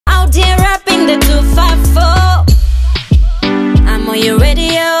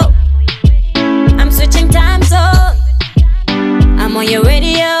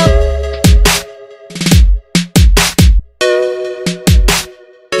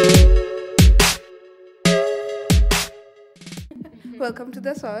Welcome to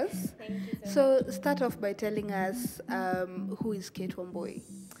the source. Thank you So start off by telling us who is Kate Wambui?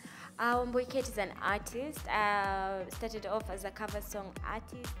 Wambui Kate is an artist. Started off as a cover song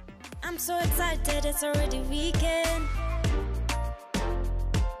artist. I'm so excited, it's already weekend.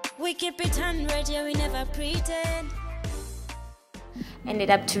 We keep it 100, yeah, we never pretend. Ended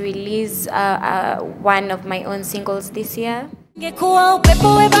up to release one of my own singles this year.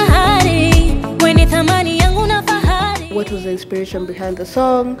 What was the inspiration behind the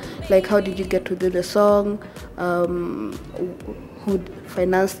song? Like, how did you get to do the song? Who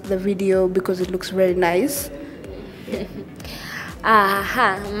financed the video? Because it looks very nice.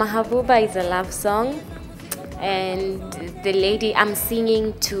 Mahabuba is a love song, and the lady I'm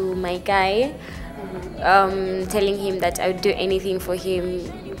singing to my guy, telling him that I would do anything for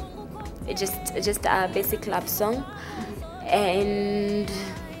him. Just a basic love song, and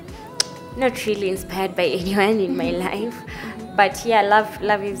not really inspired by anyone in my life, but yeah,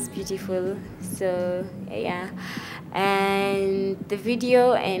 love is beautiful. So yeah, and the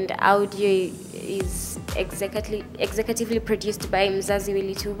video and audio is executively produced by Mzazi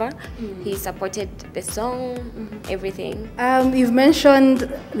Wilituva. He supported the song, everything. You've mentioned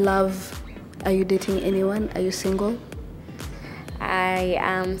love. Are you dating anyone? Are you single? I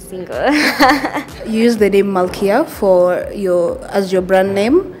am single. You use the name Malkia as your brand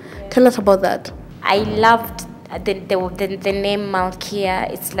name. Tell us about that. I loved the name Malkia.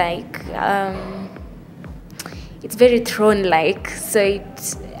 It's like it's very throne-like, so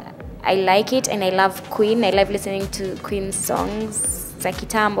I like it, and I love Queen. I love listening to Queen songs. It's a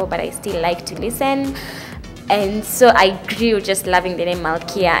kitambo, but I still like to listen. And so I grew just loving the name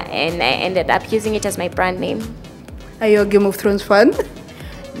Malkia, and I ended up using it as my brand name. Are you a Game of Thrones fan?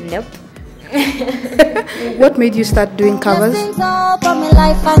 Nope. What made you start doing covers? I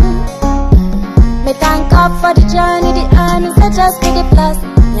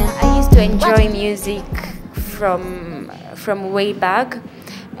used to enjoy music from way back,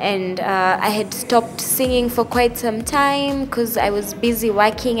 and I had stopped singing for quite some time because I was busy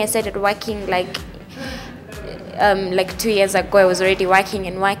working. I started working like 2 years ago. I was already working,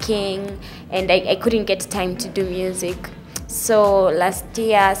 and I couldn't get time to do music. So last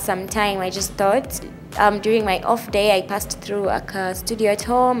year sometime I just thought, during my off day, I passed through a studio at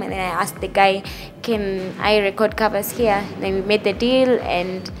home, and then I asked the guy, can I record covers here? And then we made the deal,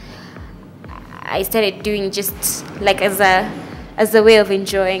 and I started doing just like as a way of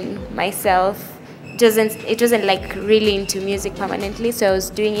enjoying myself. It wasn't like really into music permanently, so I was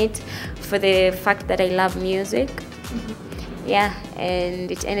doing it for the fact that I love music. Yeah, and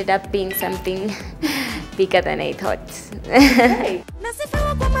it ended up being something bigger than I thought.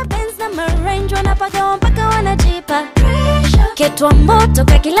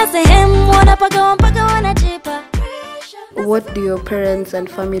 What do your parents and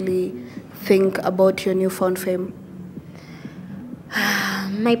family think about your newfound fame?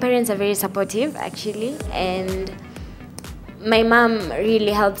 My parents are very supportive, actually, and my mom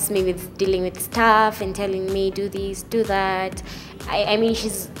really helps me with dealing with stuff and telling me do this, do that. I mean,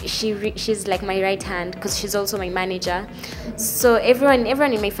 she's like my right hand because she's also my manager. So everyone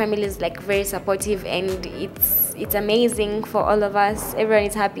in my family is like very supportive, and it's amazing for all of us. Everyone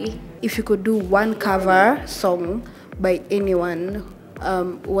is happy. If you could do one cover song by anyone,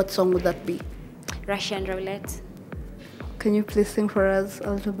 what song would that be? Russian Roulette. Can you please sing for us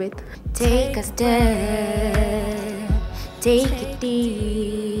a little bit? Take a step, take it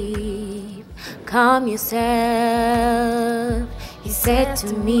deep, calm yourself. He said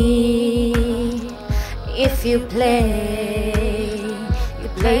to me, if you play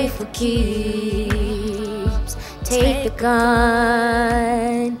for keeps. Take the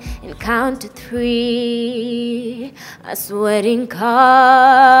gun and count to 3. A sweating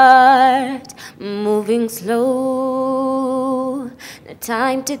cart, moving slow. No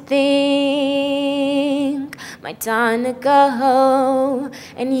time to think, my time to go.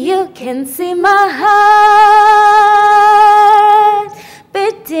 And you can see my heart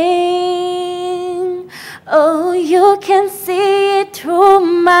beating. Oh, you can see it through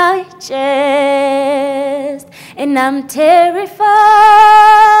my chest. And I'm terrified,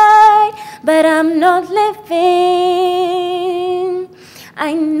 but I'm not living.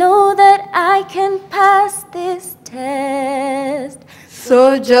 I know that I can pass this test.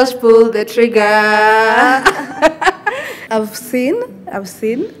 So just pull the trigger. I've seen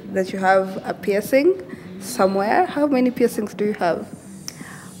that you have a piercing somewhere. How many piercings do you have?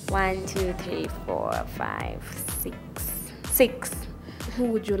 1, 2, 3, 4, 5, 6. Who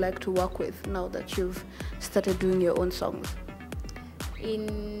would you like to work with now that you've started doing your own songs?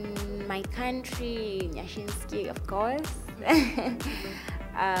 In my country, Nyashinsky, of course.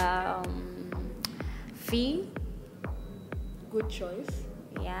 Fee. Good choice.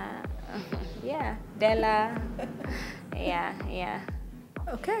 Yeah. Yeah. Della. Yeah.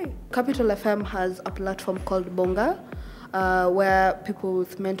 Okay. Capital FM has a platform called Bonga, where people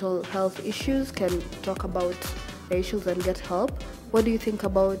with mental health issues can talk about their issues and get help. What do you think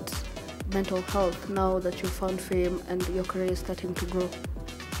about mental health now that you've found fame and your career is starting to grow?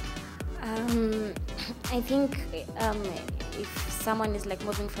 I think if someone is like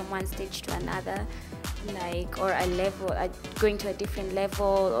moving from one stage to another, like or a level, going to a different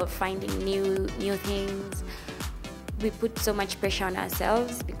level or finding new things, we put so much pressure on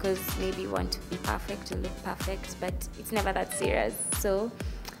ourselves because maybe we want to be perfect, to look perfect, but it's never that serious. So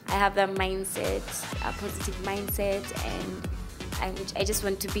I have that mindset, a positive mindset, and I just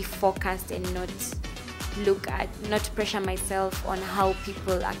want to be focused and not pressure myself on how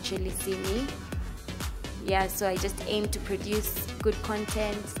people actually see me. Yeah, so I just aim to produce good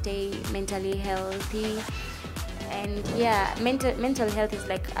content, stay mentally healthy, and yeah, mental health is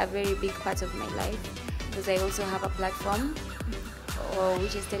like a very big part of my life because I also have a platform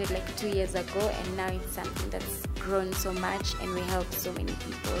which I started like 2 years ago, and now it's something that's grown so much and we help so many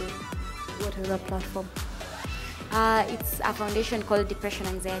people. What is that platform? It's a foundation called Depression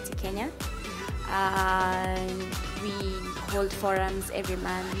Anxiety Kenya. We hold forums every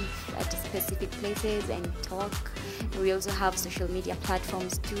month at specific places and talk. We also have social media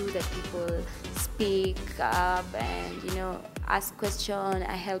platforms too that people speak up and ask questions,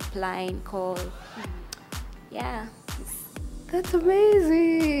 a helpline call. Yeah. That's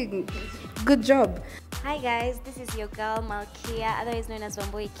amazing. Good job. Hi guys, this is your girl Malkia, otherwise known as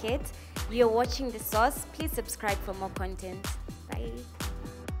Wambui. You're watching The Source. Please subscribe for more content. Bye.